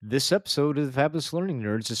This episode of the Fabulous Learning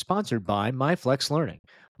Nerds is sponsored by MyFlex Learning.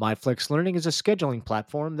 MyFlex Learning is a scheduling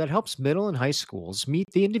platform that helps middle and high schools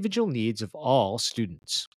meet the individual needs of all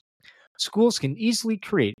students. Schools can easily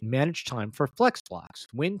create and manage time for flex blocks,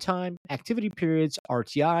 win time, activity periods,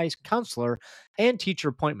 RTIs, counselor, and teacher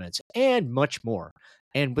appointments, and much more.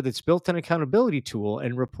 And with its built-in accountability tool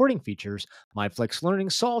and reporting features, MyFlex Learning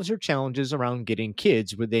solves your challenges around getting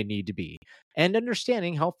kids where they need to be and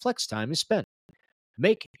understanding how flex time is spent.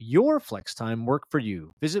 Make your flex time work for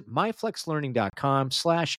you. Visit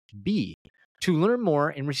myflexlearning.com/B to learn more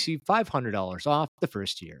and receive $500 off the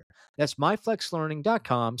first year. That's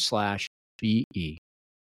myflexlearning.com/BE.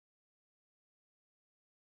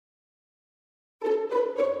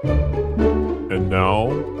 And now,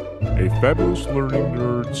 a Fabulous Learning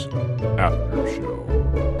Nerds after show.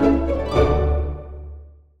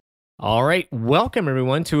 All right, welcome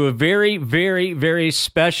everyone to a very, very, very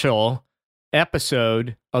special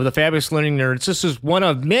episode of the Fabulous Learning Nerds. This is one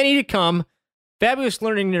of many to come. Fabulous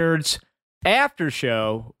Learning Nerds after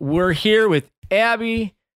show. We're here with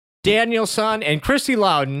Abby, Danielson, and Christy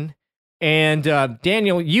Loudon. And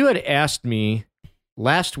Daniel, you had asked me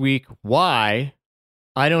last week why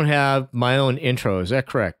I don't have my own intro. Is that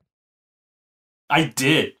correct? I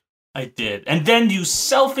did. And then you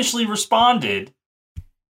selfishly responded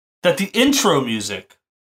that the intro music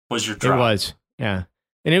was your drop. It was, yeah.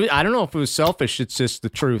 And I don't know if it was selfish. It's just the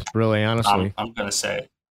truth, really, honestly. I'm gonna say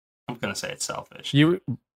it's selfish.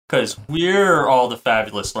 Because we're all the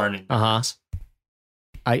Fabulous Learning Nerds.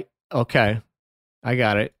 Okay, I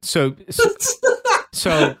got it. So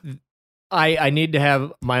I need to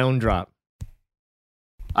have my own drop.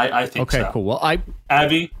 I think so. Okay, cool. Well,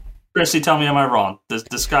 Abby, Christy, tell me, am I wrong? Does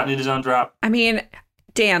Scott need his own drop? I mean,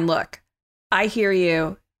 Dan, look, I hear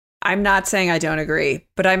you. I'm not saying I don't agree,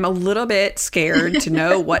 but I'm a little bit scared to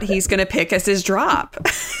know what he's going to pick as his drop.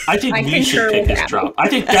 I think we should pick his drop. I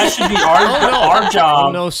think that should be our job.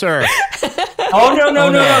 Oh, no, sir. Oh,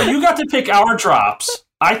 no. You got to pick our drops.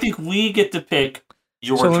 I think we get to pick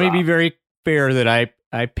your drop. So let me be very fair that I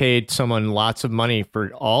paid someone lots of money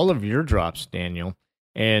for all of your drops, Daniel,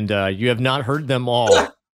 and you have not heard them all.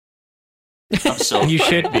 I'm so you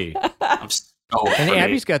should be. And afraid.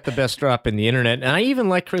 Abby's got the best drop in the internet. And I even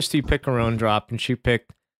let Christy pick her own drop, and she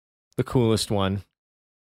picked the coolest one,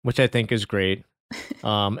 which I think is great.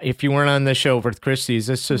 If you weren't on the show with Christy's,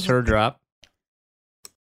 this is her drop.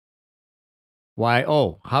 Why?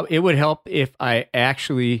 Oh, how it would help if I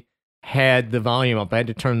actually had the volume up. I had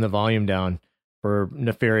to turn the volume down for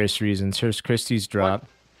nefarious reasons. Here's Christy's drop.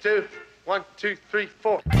 1, 2, 3,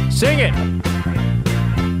 4. Sing it!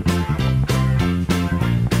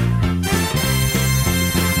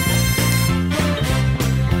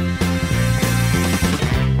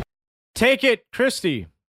 Take it, Christy.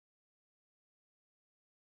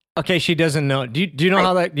 Okay, she doesn't know. Do you know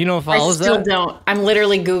how that? Do you know if follows that? I still don't. I'm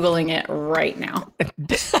literally Googling it right now.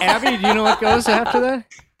 Abby, do you know what goes after that?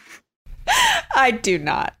 I do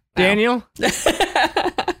not. No. Daniel?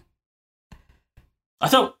 I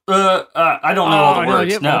thought. I don't know all the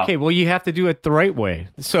words. No. Okay, well, you have to do it the right way.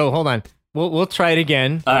 So hold on. We'll try it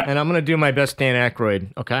again, right. And I'm gonna do my best Dan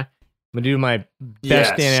Aykroyd. Okay, I'm gonna do my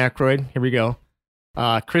best Dan Aykroyd. Here we go.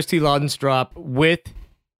 Christy Loudon's drop with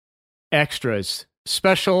extras.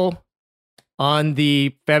 Special on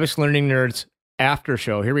the Fabulous Learning Nerds after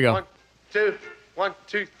show. Here we go. 1,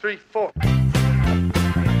 2, 3, 4.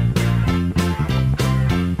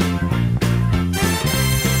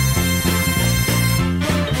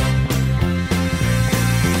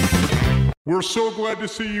 We're so glad to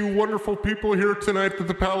see you wonderful people here tonight at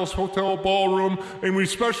the Palace Hotel Ballroom, and we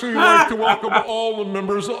especially like to welcome all the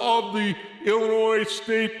members of the Illinois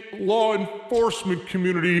State law enforcement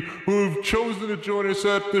community who have chosen to join us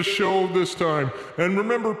at this show this time. And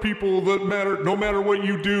remember, people, that no matter what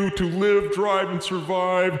you do to live, drive, and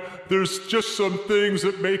survive, there's just some things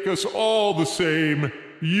that make us all the same.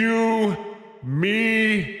 You,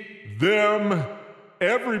 me, them,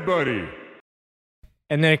 everybody.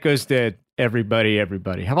 And then it goes to everybody.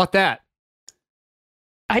 How about that?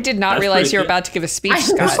 I did not realize you were about to give a speech,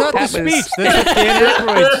 Scott. That's not the speech. That's what Dan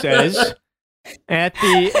Aykroyd says at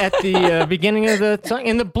the beginning of the song.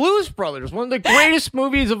 In the Blues Brothers, one of the greatest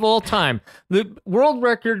movies of all time. The world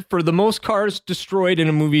record for the most cars destroyed in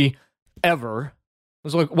a movie ever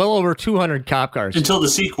was like well over 200 cop cars. Until the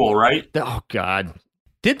sequel, right? Oh, God.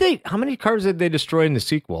 Did they? How many cars did they destroy in the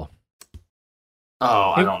sequel?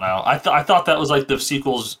 Oh, I don't know. I thought that was like the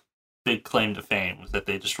sequel's big claim to fame, was that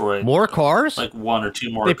they destroyed more cars, like one or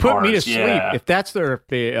two more. They cars. Put me to sleep. If that's their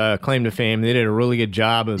claim to fame, they did a really good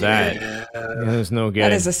job of that. Yeah. It was no good.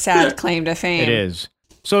 That is a sad claim to fame. It is.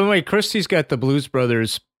 So anyway, Christy's got the Blues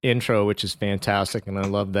Brothers intro, which is fantastic, and I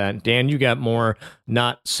love that. Dan, you got more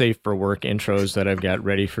not safe for work intros that I've got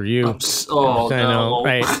ready for you. Oh, I know, no.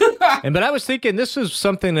 right? But I was thinking this is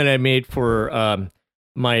something that I made for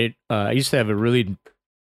my. I used to have a really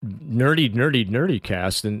nerdy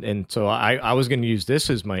cast, and so I was going to use this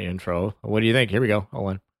as my intro. What do you think? Here we go. Hold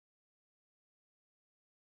on.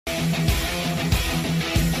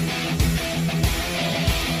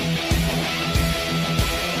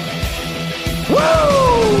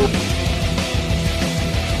 Woo!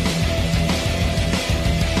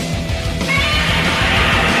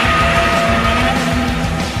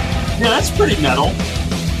 Yeah, that's pretty metal.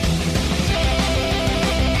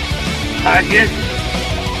 Target.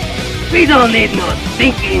 We don't need no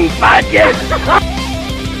stinking budget.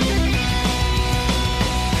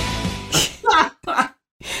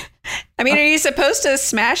 I mean, are you supposed to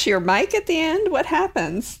smash your mic at the end? What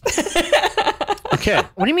happens? Okay,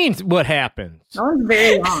 what do you mean? What happens? That was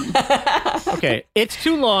very long. Okay, it's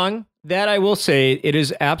too long. That I will say, it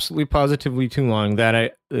is absolutely positively too long. That I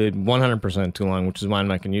 100% too long, which is why I'm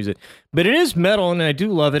not going to use it. But it is metal, and I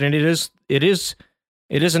do love it. And it is a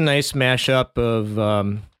nice mashup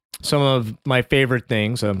of some of my favorite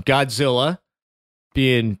things. Godzilla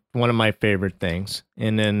being one of my favorite things,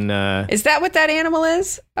 and then Is that what that animal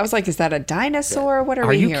is? I was like, is that a dinosaur? What are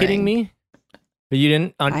we you hearing? kidding me? But you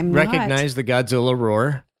didn't I'm recognize the Godzilla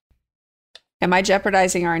roar? Am I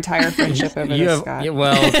jeopardizing our entire friendship over You this, have, Scott? yeah,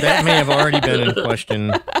 well, that may have already been in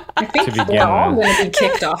question. I think To begin we're all with. going to be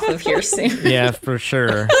kicked off of here soon. Yeah, for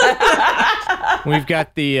sure. We've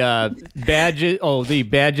got the badges. Oh, the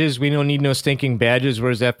badges. We don't need no stinking badges.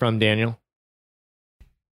 Where's that from, Daniel?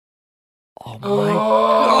 Oh my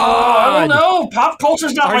I don't know. Pop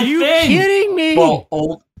culture's not Are my you thing. kidding me? Well,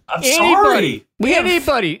 I'm sorry. We have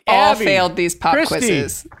Anybody, all Abby, failed these pop Christy.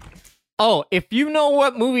 quizzes. Oh, if you know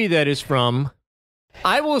what movie that is from,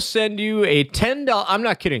 I will send you a $10. I'm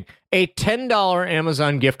not kidding. A $10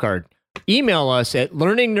 Amazon gift card. Email us at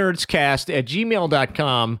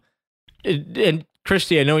learningnerdscast@gmail.com. And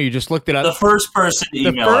Christy, I know you just looked it up. The first person to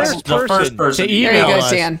email us. first The first person person to to There you email go,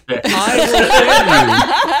 us. Dan. I will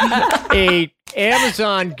send you a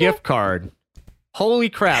Amazon gift card. Holy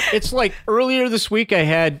crap. It's like earlier this week I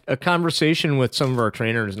had a conversation with some of our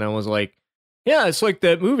trainers, and I was like, yeah, it's like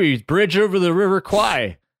that movie, Bridge Over the River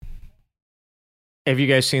Kwai. Have you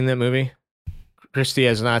guys seen that movie? Christy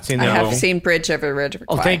has not seen I that have movie. seen Bridge Over River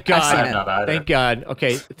Oh, Kwai. thank I've God. seen I've it. not either. Thank God.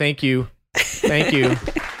 Okay, thank you. Thank you.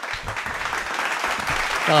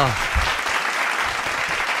 Oh.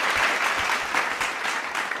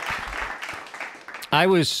 I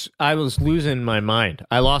was losing my mind.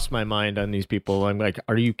 I lost my mind on these people. I'm like,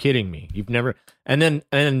 are you kidding me? You've never. And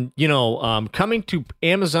coming to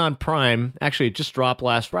Amazon Prime. Actually, it just dropped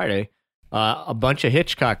last Friday. A bunch of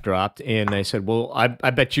Hitchcock dropped, and I said, well, I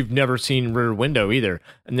bet you've never seen Rear Window either.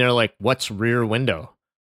 And they're like, what's Rear Window?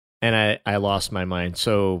 And I lost my mind.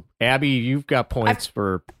 So, Abby, you've got points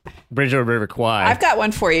for Bridge Over River Kwai. I've got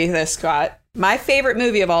one for you, this, Scott. My favorite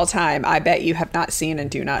movie of all time, I bet you have not seen and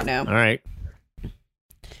do not know. All right.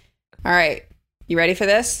 All right. You ready for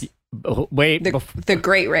this? Wait. The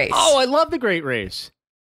Great Race. Oh, I love The Great Race.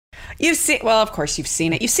 You've seen, well, of course you've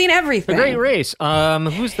seen it. You've seen everything. The Great Race.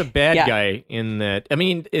 Who's the bad Yeah. guy in that? I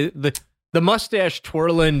mean, the mustache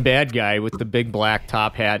twirling bad guy with the big black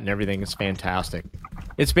top hat and everything is fantastic.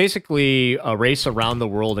 It's basically a race around the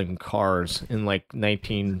world in cars in like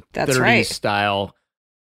 1930s That's right. style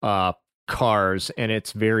cars, and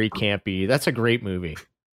it's very campy. That's a great movie.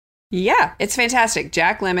 Yeah, it's fantastic.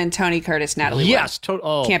 Jack Lemmon, Tony Curtis, Natalie Wood. Yes, Can't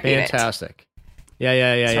beat it. fantastic.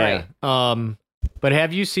 Yeah. That's right. But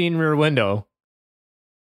have you seen Rear Window?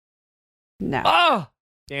 No. Oh,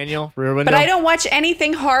 Daniel, Rear Window. But I don't watch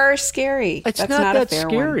anything horror scary. It's That's not a that fair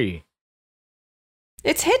one. scary.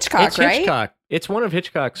 It's Hitchcock, It's right? Hitchcock. It's one of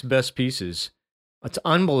Hitchcock's best pieces. It's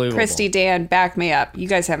unbelievable. Christy, Dan, back me up. You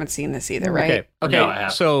guys haven't seen this either, right? Okay. No, I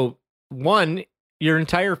haven't. So, one, your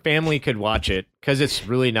entire family could watch it because it's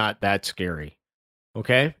really not that scary.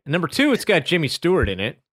 Okay. And number two, it's got Jimmy Stewart in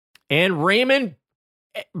it, and Raymond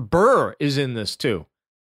Burr is in this too.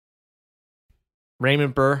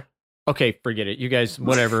 Raymond Burr. Okay, forget it. You guys,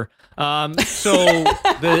 whatever. So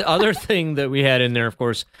the other thing that we had in there, of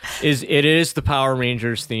course, is it is the Power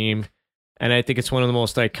Rangers theme, and I think it's one of the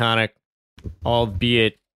most iconic,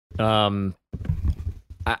 albeit, I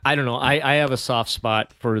don't know. I have a soft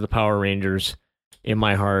spot for the Power Rangers in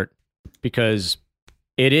my heart because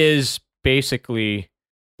it is basically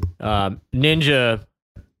ninja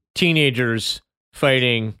teenagers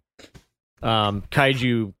fighting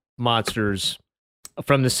kaiju monsters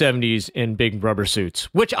from the 70s in big rubber suits,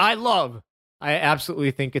 which I love. I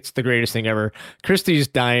absolutely think it's the greatest thing ever. Christy's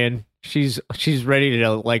dying. She's ready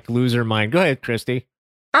to like lose her mind. Go ahead, Christy.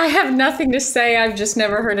 I have nothing to say. I've just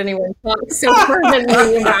never heard anyone talk so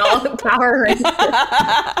fervently about Power Rangers.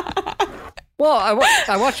 Well,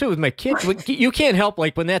 I watched it with my kids. You can't help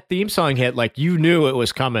like when that theme song hit, like you knew it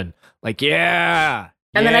was coming. Like yeah,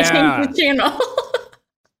 And then I changed the channel.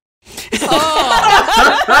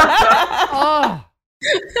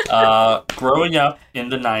 Growing up in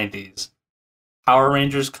the 90s, Power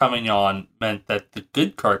Rangers coming on meant that the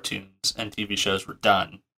good cartoons and TV shows were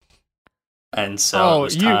done. And so it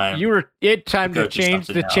was time. You were time to change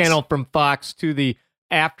the channel from Fox to the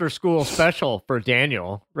after school special for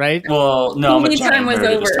Daniel, right? Well, no, I'm a time was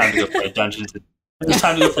nerd. It was over. time to go play Dungeons. It was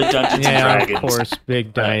time to go play Dungeons and Dragons. Of course,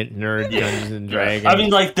 big giant nerd Dungeons and Dragons. I mean,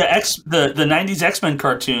 like the 90s X-Men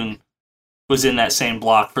cartoon was in that same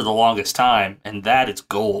block for the longest time, and that is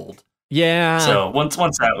gold. Yeah. So once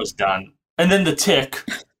that was done, and then the Tick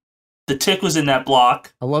was in that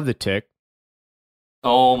block. I love the Tick.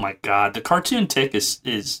 Oh my god, the cartoon Tick is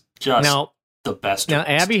just the best. Now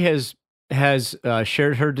Abby has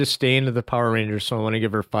shared her disdain of the Power Rangers, so I want to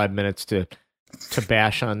give her 5 minutes to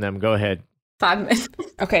bash on them. Go ahead. 5 minutes.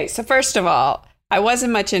 Okay, so first of all, I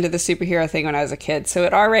wasn't much into the superhero thing when I was a kid, so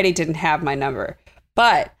it already didn't have my number.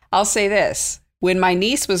 But I'll say this. When my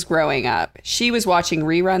niece was growing up, she was watching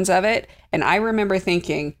reruns of it, and I remember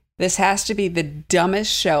thinking, this has to be the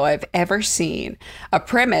dumbest show I've ever seen. A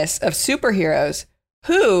premise of superheroes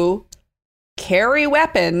who carry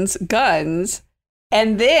weapons, guns,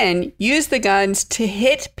 and then use the guns to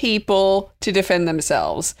hit people to defend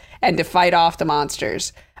themselves and to fight off the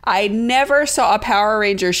monsters. I never saw a Power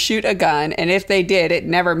Ranger shoot a gun, and if they did, it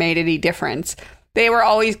never made any difference. They were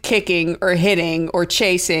always kicking or hitting or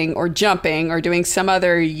chasing or jumping or doing some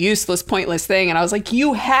other useless, pointless thing. And I was like,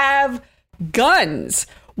 you have guns.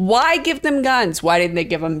 Why give them guns? Why didn't they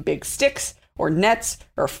give them big sticks or nets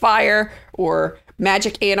or fire or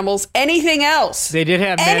magic animals? Anything else? They did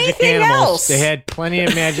have magic animals. They had plenty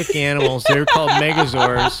of magic animals. They were called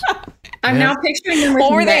Megazords. I'm now picturing them with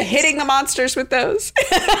Or were they nets. hitting the monsters with those?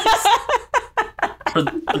 For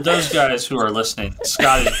those guys who are listening,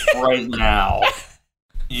 Scott is right now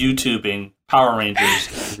YouTubing Power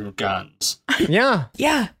Rangers and guns. Yeah.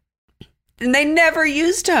 Yeah. And they never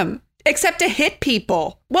used them except to hit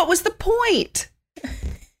people. What was the point?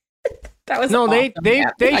 That was No, awesome. they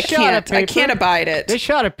I shot at people. I can't abide it. They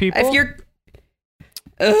shot at people. If you're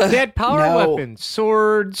They had power no. weapons,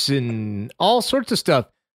 swords, and all sorts of stuff.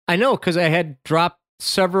 I know, because I had dropped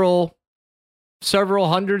several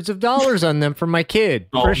hundreds of dollars on them for my kid,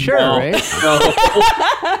 for sure, no. right?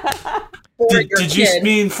 No. Did you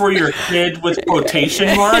mean for your kid with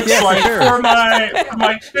quotation marks? Yeah, like sure. for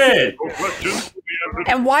my kid.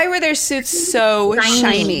 And why were their suits so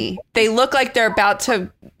shiny? They look like they're about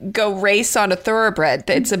to go race on a thoroughbred.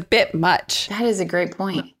 It's a bit much. That is a great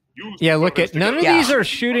point. Yeah, look at none of these are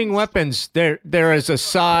shooting weapons. There is a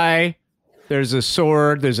sai, there's a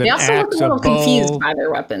sword, there's an They also look axe, a little bow. confused by their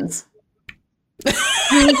weapons. I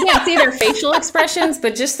mean, you can't see their facial expressions,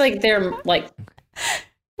 but just like their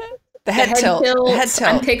The head tilt. Head tilt.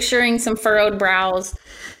 I'm picturing some furrowed brows.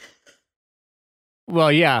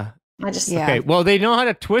 Well, yeah. Yeah. Okay. Well, they know how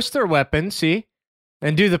to twist their weapon, see,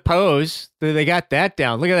 and do the pose. They got that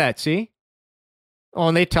down. Look at that, see. Oh,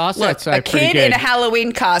 and they toss Look, that side a pretty kid good. in a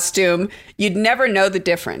Halloween costume, you'd never know the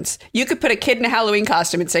difference. You could put a kid in a Halloween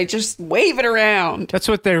costume and say, just wave it around. That's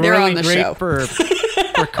what they're They're really on the great show. for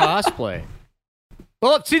cosplay.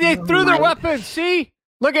 Oh, see, they threw their weapons. See,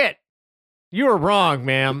 look at you were wrong,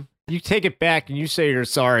 ma'am. You take it back and you say you're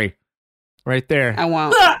sorry. Right there. I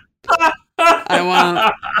won't.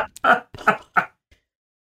 I won't.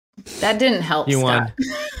 That didn't help. You Scott.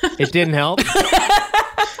 won. It didn't help.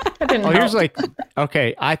 That didn't Oh, help. here's like,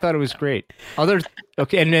 okay, I thought it was great.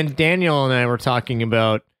 Okay, and then Daniel and I were talking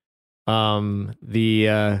about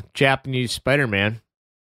the Japanese Spider-Man,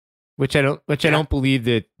 which I don't believe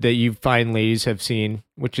that you fine ladies have seen,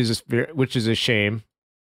 which is a shame.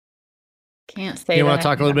 Can't say. You that want to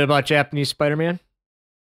I talk a little bit about Japanese Spider-Man?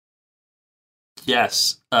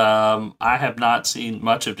 Yes. I have not seen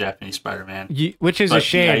much of Japanese Spider-Man. Which is But a the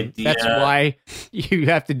shame. idea- That's why you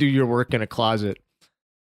have to do your work in a closet.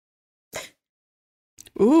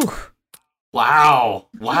 Ooh. Wow.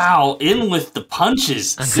 In with the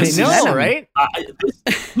punches. I know, right?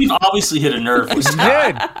 We've obviously hit a nerve with You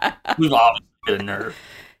Scott. did. We've obviously hit a nerve.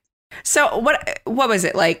 So what was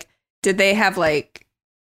it like? Did they have like?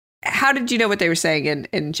 How did you know what they were saying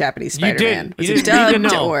in Japanese You did. Spider-Man? You Was it didn't need to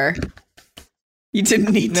dubbed know. or you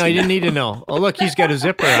didn't need to? No, you didn't need to know. Oh, look, he's got a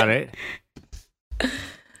zipper on it.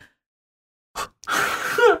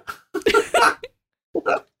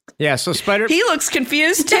 Yeah, so Spider... He looks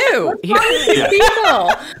confused too.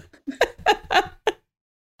 People.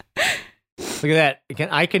 Look at that.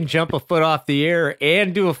 I can jump a foot off the air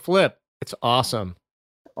and do a flip. It's awesome.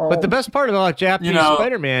 But the best part about Japanese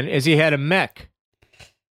Spider-Man is he had a mech.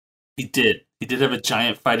 He did. He did have a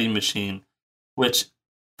giant fighting machine, which,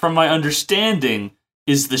 from my understanding,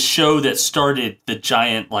 is the show that started the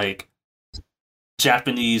giant, like,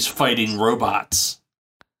 Japanese fighting robots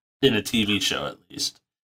in a TV show, at least.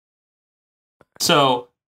 So,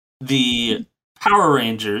 the Power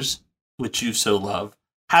Rangers, which you so love,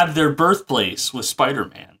 have their birthplace with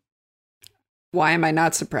Spider-Man. Why am I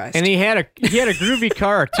not surprised? And he had a groovy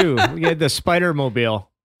car too. He had the Spider-Mobile,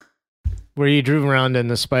 where he drove around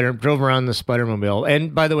the Spider-Mobile.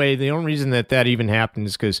 And by the way, the only reason that even happened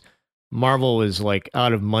is because Marvel was like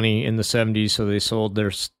out of money in the 70s, so they sold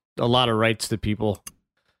a lot of rights to people,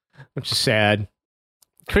 which is sad.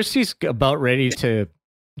 Christy's about ready to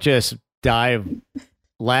just die of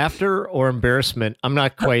laughter or embarrassment. I'm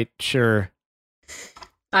not quite sure.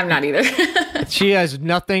 I'm not either. She has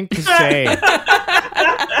nothing to say.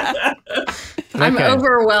 I'm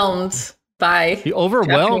overwhelmed by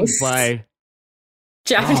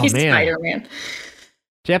Japanese Spider-Man.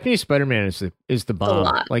 Japanese Spider-Man is the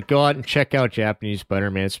bomb. Like, go out and check out Japanese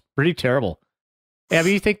Spider-Man. It's pretty terrible.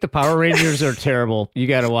 Abby, you think the Power Rangers are terrible? You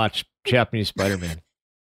got to watch Japanese Spider-Man.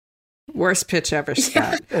 Worst pitch ever,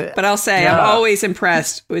 Scott. But I'll say I'm always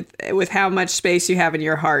impressed with how much space you have in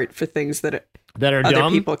your heart for things that are other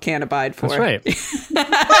dumb. People can't abide for. That's right.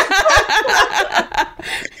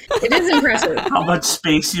 It is impressive. How much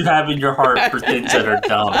space you have in your heart for things that are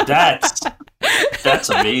dumb. That's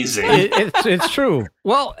amazing. It's true.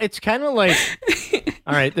 Well, it's kind of like,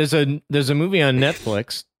 all right, there's a movie on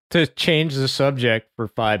Netflix, to change the subject for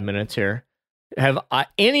 5 minutes here. Have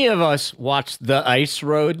any of us watched The Ice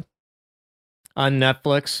Road on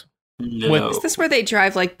Netflix? No. Is this where they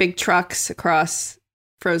drive like big trucks across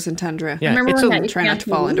frozen tundra? Yeah, try not to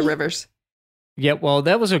fall into rivers. Yeah, well,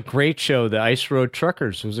 that was a great show. The Ice Road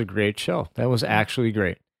Truckers was a great show. That was actually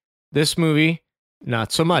great. This movie,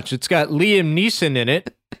 not so much. It's got Liam Neeson in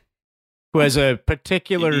it, who has a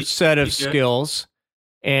particular set of skills.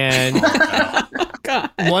 And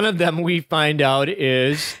one of them we find out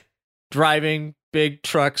is driving big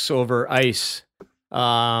trucks over ice.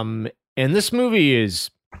 And this movie is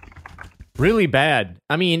really bad.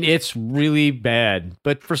 I mean, it's really bad.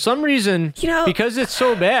 But for some reason, because it's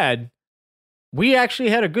so bad, we actually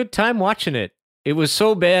had a good time watching it. It was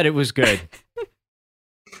so bad, it was good.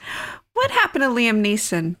 What happened to Liam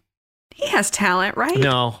Neeson? He has talent, right?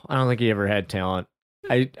 No, I don't think he ever had talent.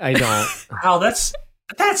 I don't. Wow, that's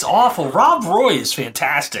awful. Rob Roy is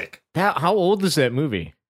fantastic. How old is that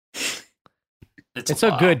movie? It's a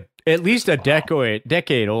while. good, at least a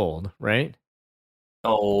decade old, right?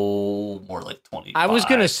 Oh, more like 20. I was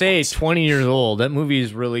gonna say 20 years old. That movie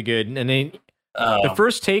is really good, and the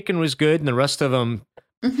first Taken was good, and the rest of them,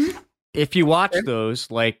 if you watch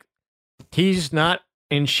those, like, he's not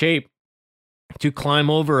in shape to climb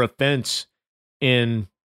over a fence in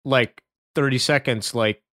like 30 seconds,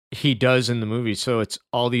 like he does in the movie. So it's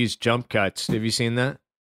all these jump cuts. Have you seen that?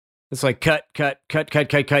 It's like cut.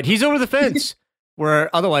 He's over the fence.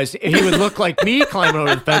 Where otherwise he would look like me climbing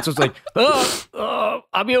over the fence. It's like, oh,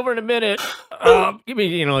 I'll be over in a minute. Give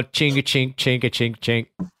me, chinga chink, chinka chink chink.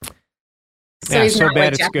 So he's not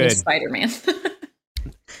bad like it's Japanese good. Spider-Man.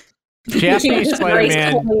 Japanese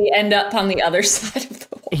Spider-Man. End up on the other side of the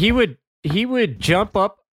wall. He would jump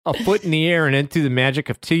up a foot in the air and into the magic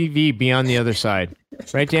of TV be on the other side.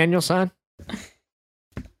 Right, Daniel-san?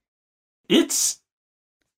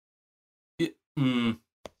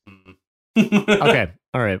 Okay.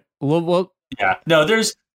 All right. Well, yeah. No,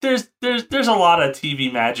 there's a lot of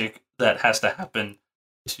TV magic that has to happen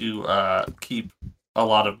to keep a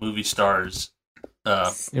lot of movie stars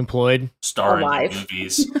employed, starring in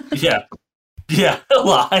movies. Yeah,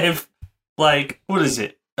 alive. Like, what is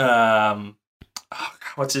it?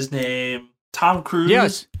 What's his name? Tom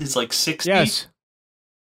Cruise is like 60. Yes.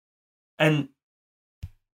 And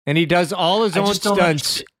he does all his own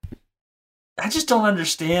stunts. I just don't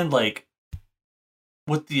understand, like,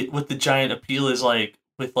 what the giant appeal is, like,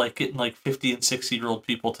 with, like, getting, like, 50 and 60-year-old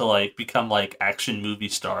people to, like, become, like, action movie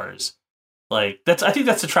stars. Like, I think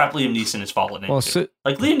that's the trap Liam Neeson has fallen into.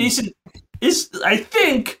 Like, Liam Neeson is, I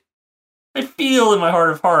feel in my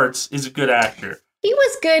heart of hearts, is a good actor. He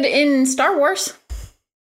was good in Star Wars.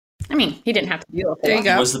 I mean, he didn't have to do it. There you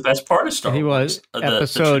go. He was the best part of Star Wars. He was.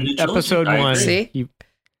 Episode 1. See?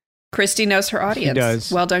 Christy knows her audience. She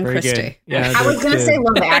does. Well done, Very Christy. good. Yeah, I was that's going to good. say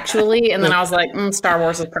Love Actually, and then I was like, Star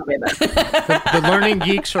Wars is probably better. The learning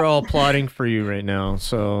geeks are all applauding for you right now.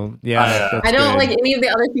 So yeah, that's I don't good. like any of the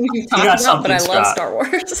other things you've talked got about, but I something, love Scott. Star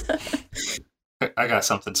Wars. I got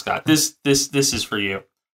something, Scott. This is for you.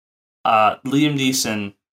 Liam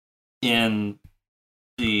Neeson in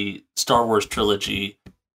the Star Wars trilogy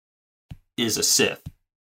is a Sith,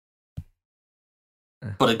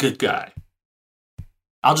 but a good guy.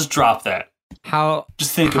 I'll just drop that. How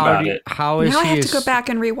Just think how about do- it. How is Now I he? have to go back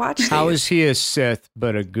and rewatch How these. is he a Sith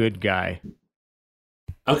but a good guy?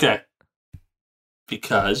 Okay.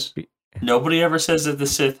 Because nobody ever says that the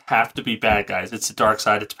Sith have to be bad guys. It's the dark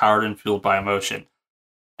side. It's powered and fueled by emotion.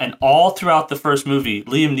 And all throughout the first movie,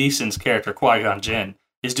 Liam Neeson's character, Qui-Gon Jinn,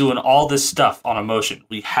 is doing all this stuff on emotion.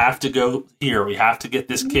 We have to go here. We have to get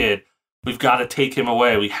this kid. We've got to take him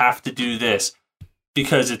away. We have to do this.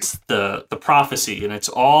 Because it's the prophecy, and it's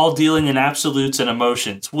all dealing in absolutes and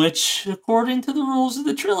emotions, which, according to the rules of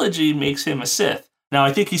the trilogy, makes him a Sith. Now,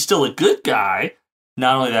 I think he's still a good guy.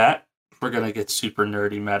 Not only that, we're going to get super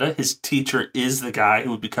nerdy meta. His teacher is the guy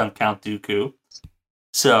who would become Count Dooku.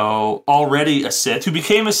 So, already a Sith, who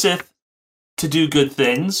became a Sith to do good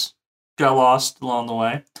things. Got lost along the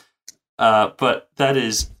way. But that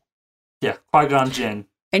is, Qui-Gon Jinn.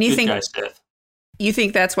 And you good think guy Sith. you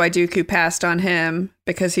think that's why Dooku passed on him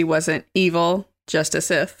because he wasn't evil, just a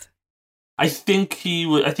Sith? I think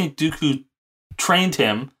Dooku trained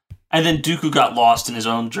him, and then Dooku got lost in his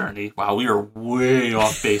own journey. Wow, we are way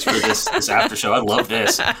off base for this after show. I love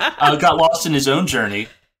this. Got lost in his own journey,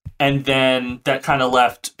 and then that kind of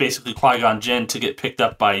left basically Qui-Gon Jinn to get picked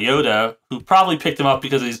up by Yoda, who probably picked him up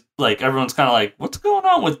because he's like, everyone's kind of like, what's going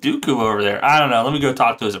on with Dooku over there? I don't know. Let me go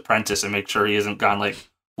talk to his apprentice and make sure he hasn't gone like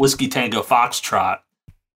Whiskey Tango Foxtrot.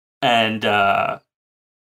 And I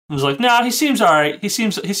was like, no, he seems all right. He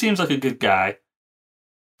seems like a good guy.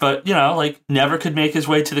 But, never could make his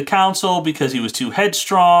way to the council because he was too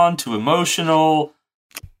headstrong, too emotional.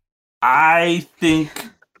 I think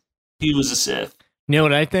he was a Sith. You know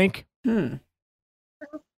what I think?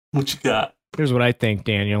 What you got? Here's what I think,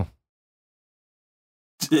 Daniel.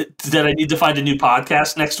 That I need to find a new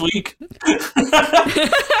podcast next week?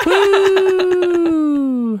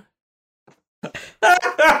 Woo!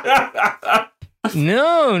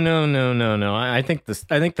 No. I think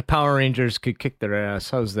the Power Rangers could kick their ass.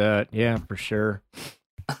 How's that? Yeah, for sure.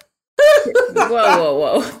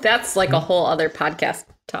 Whoa. That's like a whole other podcast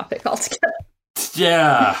topic altogether.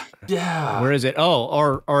 Yeah. Where is it? Oh,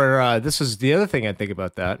 or this is the other thing I think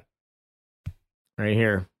about that. Right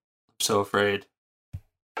here. I'm so afraid.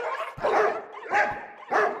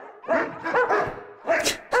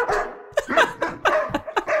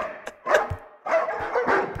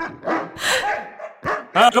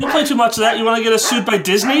 Don't play too much of that. You want to get us sued by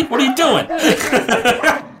Disney? What are you doing?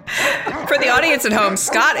 For the audience at home,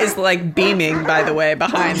 Scott is like beaming, by the way,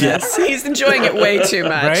 behind this. He's enjoying it way too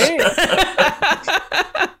much. Right?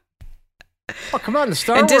 Oh, come on, the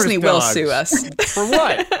Star And Wars Disney will dogs. sue us. For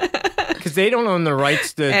what? Because they don't own the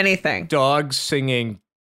rights to Anything. dogs singing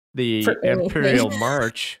the For anything. Imperial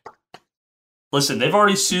March. Listen, they've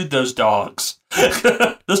already sued those dogs.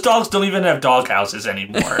 Those dogs don't even have dog houses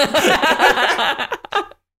anymore.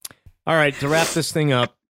 All right, to wrap this thing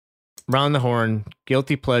up, round the horn,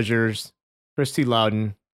 guilty pleasures, Christy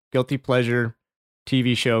Loudon, guilty pleasure,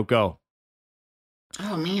 TV show, go.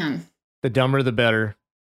 Oh, man. The dumber, the better.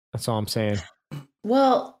 That's all I'm saying.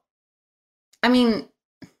 Well, I mean,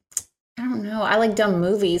 I don't know. I like dumb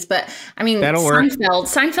movies, but I mean, That'll work.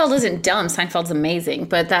 Seinfeld isn't dumb. Seinfeld's amazing,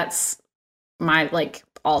 but that's my like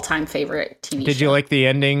all-time favorite TV show. Did you like the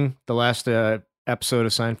ending, the last episode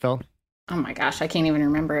of Seinfeld? Oh my gosh, I can't even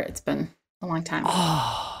remember it. It's been a long time.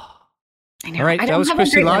 Oh. I know. All right, I that don't was have a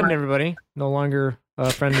Christy great Loudon, memory. everybody. No longer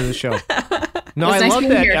a friend of the show. No, It was I nice loved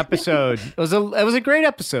being that here. episode. It was a great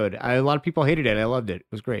episode. A lot of people hated it. I loved it. It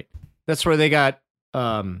was great. That's where they got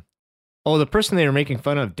the person they were making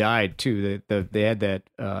fun of died too. They had that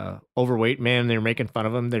overweight man they were making fun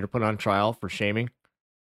of him. They were put on trial for shaming.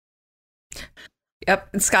 Yep.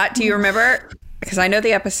 And Scott, do you remember? Because I know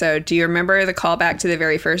the episode. Do you remember the callback to the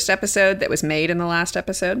very first episode that was made in the last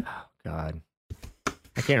episode? Oh, God.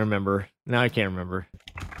 I can't remember. Now I can't remember.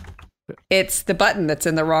 It's the button that's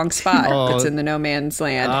in the wrong spot. Oh. That's in the no man's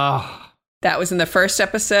land. Oh, That was in the first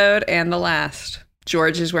episode and the last.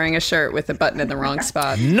 George is wearing a shirt with the button in the wrong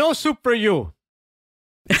spot. no soup for you.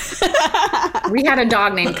 We had a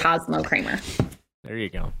dog named Cosmo Kramer. There you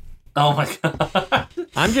go. Oh my god.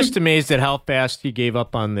 I'm just amazed at how fast he gave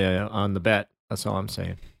up on the bet. That's all I'm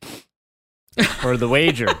saying. Or the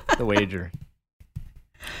wager. The wager.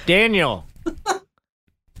 Daniel.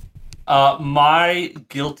 My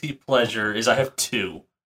guilty pleasure is I have two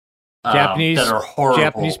Japanese that are horrible.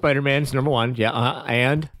 Japanese Spider-Man's number one. Yeah,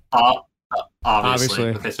 and obviously. Obviously.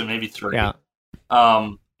 Okay, so maybe three. yeah.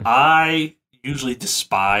 I usually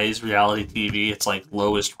despise reality TV. It's like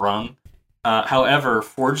lowest rung. However,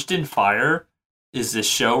 Forged in Fire is this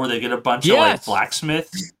show where they get a bunch of like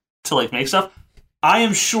blacksmiths to like make stuff. I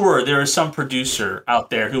am sure there is some producer out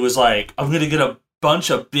there who was like, I'm going to get a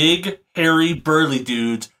bunch of big, hairy, burly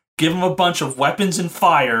dudes, give them a bunch of weapons and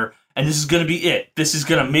fire, and this is going to be it. This is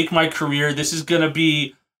going to make my career. This is going to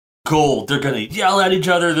be gold. They're going to yell at each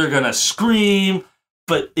other. They're going to scream.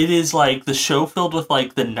 But it is like the show filled with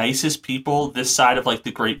like the nicest people this side of like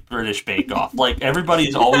the Great British Bake Off. Like everybody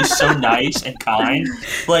is always so nice and kind.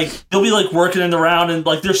 Like they'll be like working in the round and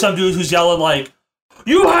like there's some dude who's yelling like,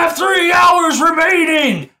 "You have 3 hours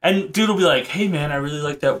remaining!" And dude will be like, "Hey man, I really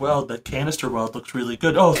like that weld. That canister weld looks really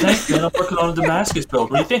good. Oh, thanks man, I'm working on a Damascus build.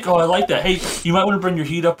 What do you think? Oh, I like that. Hey, you might want to bring your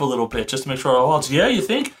heat up a little bit just to make sure all welds." "Yeah, you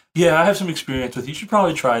think? Yeah, I have some experience with it. You should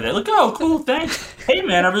probably try that." Like, "Oh, cool, thanks. Hey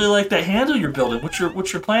man, I really like that handle you're building. What's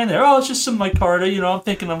your plan there?" "Oh, it's just some micarta, I'm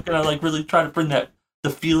thinking I'm gonna like really try to bring the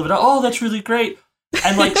feel of it out." "Oh, that's really great."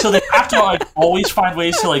 And like so they have to like always find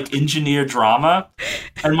ways to like engineer drama.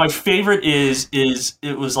 And my favorite is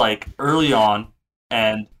it was like early on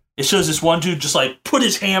and it shows this one dude just like put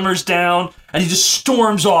his hammers down and he just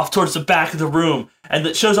storms off towards the back of the room. And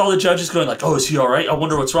it shows all the judges going like, "Oh, is he all right? I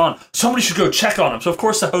wonder what's wrong. Somebody should go check on him." So of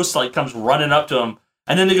course the host like comes running up to him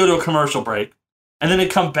and then they go to a commercial break and then they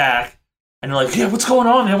come back and they're like, "Yeah, what's going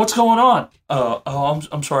on, man? What's going on?"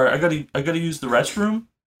 I'm sorry. I gotta use the restroom.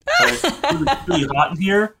 It's really hot in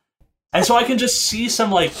here." And so I can just see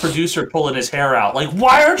some like producer pulling his hair out. Like,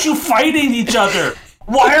 why aren't you fighting each other?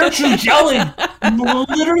 Why aren't you yelling? You're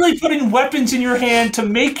literally putting weapons in your hand to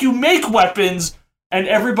make you make weapons, and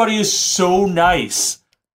everybody is so nice.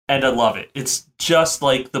 And I love it. It's just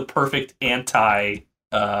like the perfect anti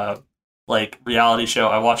like reality show.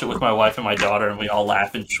 I watch it with my wife and my daughter, and we all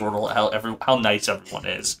laugh and chortle at how nice everyone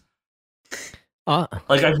is.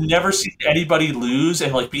 Like I've never seen anybody lose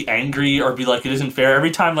and like be angry or be like it isn't fair.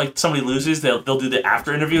 Every time like somebody loses, they'll do the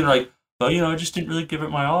after interview and they're like, "Well, I just didn't really give it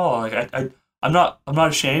my all. Like I'm not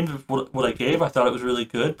ashamed of what I gave. I thought it was really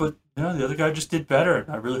good, but the other guy just did better. And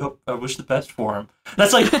I wish the best for him."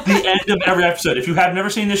 That's like the end of every episode. If you have never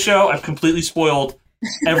seen this show, I've completely spoiled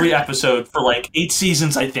every episode for like 8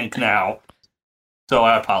 seasons, I think now. So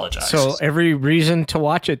I apologize. So every reason to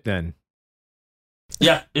watch it then.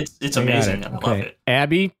 Yeah, it's amazing. I love it.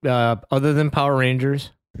 Abby, other than Power Rangers?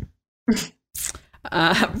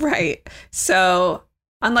 Right. So,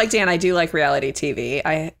 unlike Dan, I do like reality TV.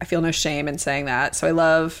 I feel no shame in saying that. So I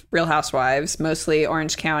love Real Housewives, mostly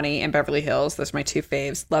Orange County and Beverly Hills. Those are my two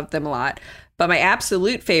faves. Love them a lot. But my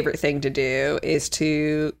absolute favorite thing to do is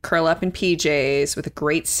to curl up in PJs with a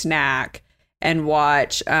great snack and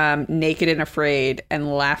watch Naked and Afraid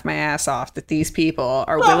and laugh my ass off that these people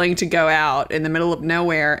are willing to go out in the middle of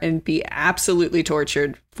nowhere and be absolutely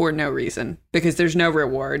tortured for no reason because there's no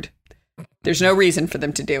reward. There's no reason for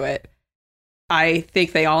them to do it. I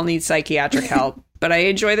think they all need psychiatric help, but I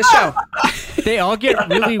enjoy the show. They all get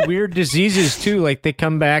really weird diseases too. Like they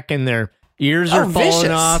come back and their ears are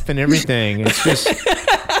falling off and everything. It's just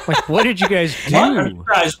like, what did you guys do? What are you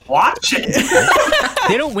guys watching?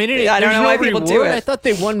 They don't win it. I don't know why people do it. I thought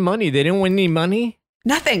they won money. They didn't win any money.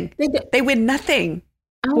 Nothing. They win nothing.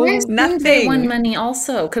 Nothing. They won money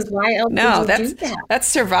also, because why else would you do that? That's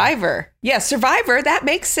Survivor. Yeah, Survivor. That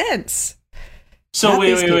makes sense. So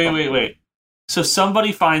wait. So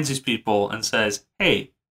somebody finds these people and says,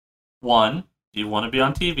 "Hey, 1, do you want to be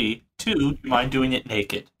on TV? 2, do you mind doing it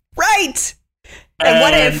naked?" Right. And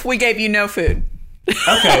what if we gave you no food?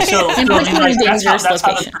 Okay, so and put you in a dangerous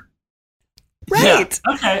location. Right.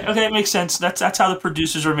 Yeah, okay, it makes sense. That's how the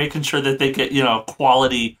producers are making sure that they get,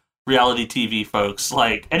 quality reality TV folks.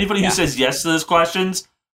 Like anybody who says yes to those questions,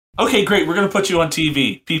 okay, great, we're going to put you on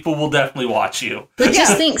TV. People will definitely watch you. But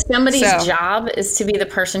just think somebody's job is to be the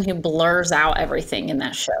person who blurs out everything in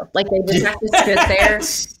that show. Like they just have to sit there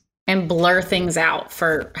and blur things out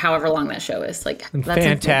for however long that show is. Like that's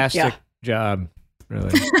fantastic job,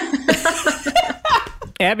 really.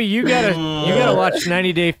 Abby, you gotta watch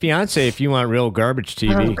 90 Day Fiancé if you want real garbage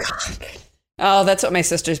TV. Oh, God. Oh, that's what my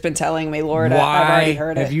sister's been telling me, Lord. Why I've already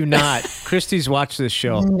heard it. have you not? Christy's watched this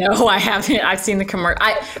show. No, I haven't. I've seen the commercial.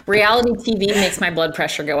 Reality TV makes my blood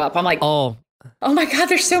pressure go up. I'm like, oh my God,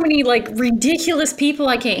 there's so many like ridiculous people.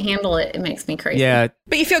 I can't handle it. It makes me crazy. Yeah.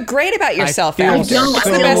 But you feel great about yourself I after. don't. That's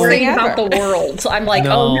I'm the best worried thing ever. about the world. So I'm like,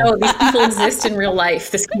 oh no, these people exist in real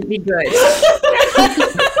life. This can't be good.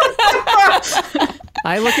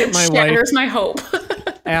 I look at my wife. Shatters my hope.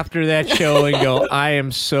 after that show and go, I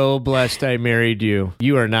am so blessed I married you.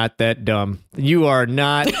 You are not that dumb. You are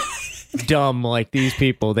not dumb like these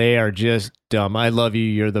people. They are just dumb. I love you.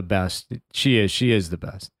 You're the best. She is the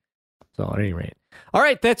best. So at any rate. All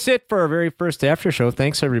right, that's it for our very first after show.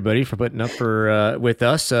 Thanks everybody for putting up with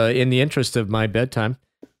us. In the interest of my bedtime,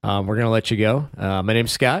 we're going to let you go. My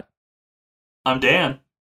name's Scott. I'm Dan.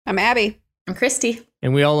 I'm Abby. I'm Christy.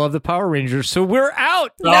 And we all love the Power Rangers, so we're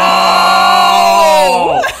out. No!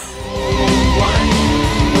 One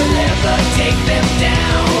will ever take them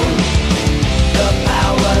down. The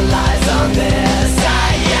power lies on their side.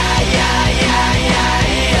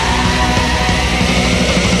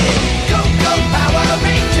 Go, go, Power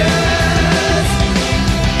Rangers.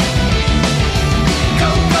 Go,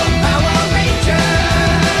 go, Power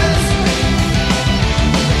Rangers.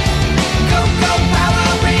 Go, go, Power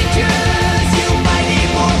Rangers. You mighty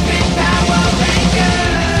morphin Power Rangers.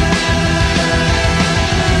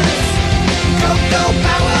 Go, go,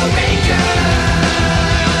 Power Rangers.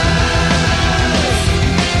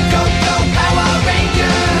 Go, go, Power Rangers.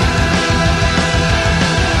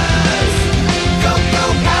 Go, go,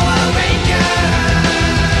 Power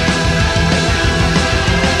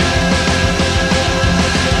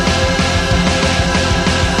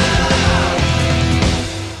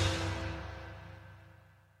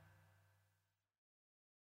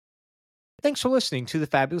Thanks for listening to the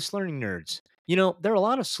Fabulous Learning Nerds. You know, there are a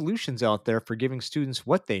lot of solutions out there for giving students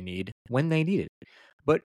what they need when they need it.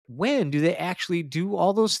 But when do they actually do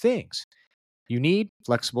all those things? You need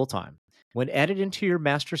flexible time. When added into your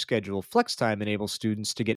master schedule, flex time enables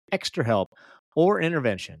students to get extra help or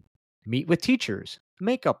intervention, meet with teachers,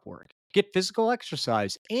 make up work, get physical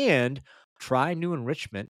exercise, and try new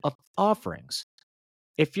enrichment offerings.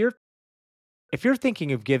 If you're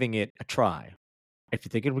thinking of giving it a try,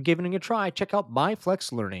 check out My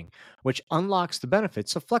Flex Learning, which unlocks the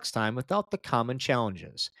benefits of flex time without the common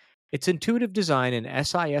challenges. Its intuitive design and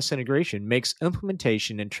SIS integration makes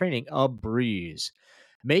implementation and training a breeze.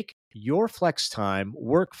 Make your flex time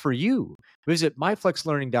work for you. Visit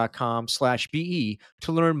myflexlearning.com/BE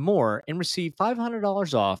to learn more and receive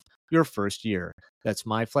 $500 off your first year. That's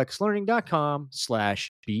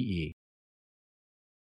myflexlearning.com/BE.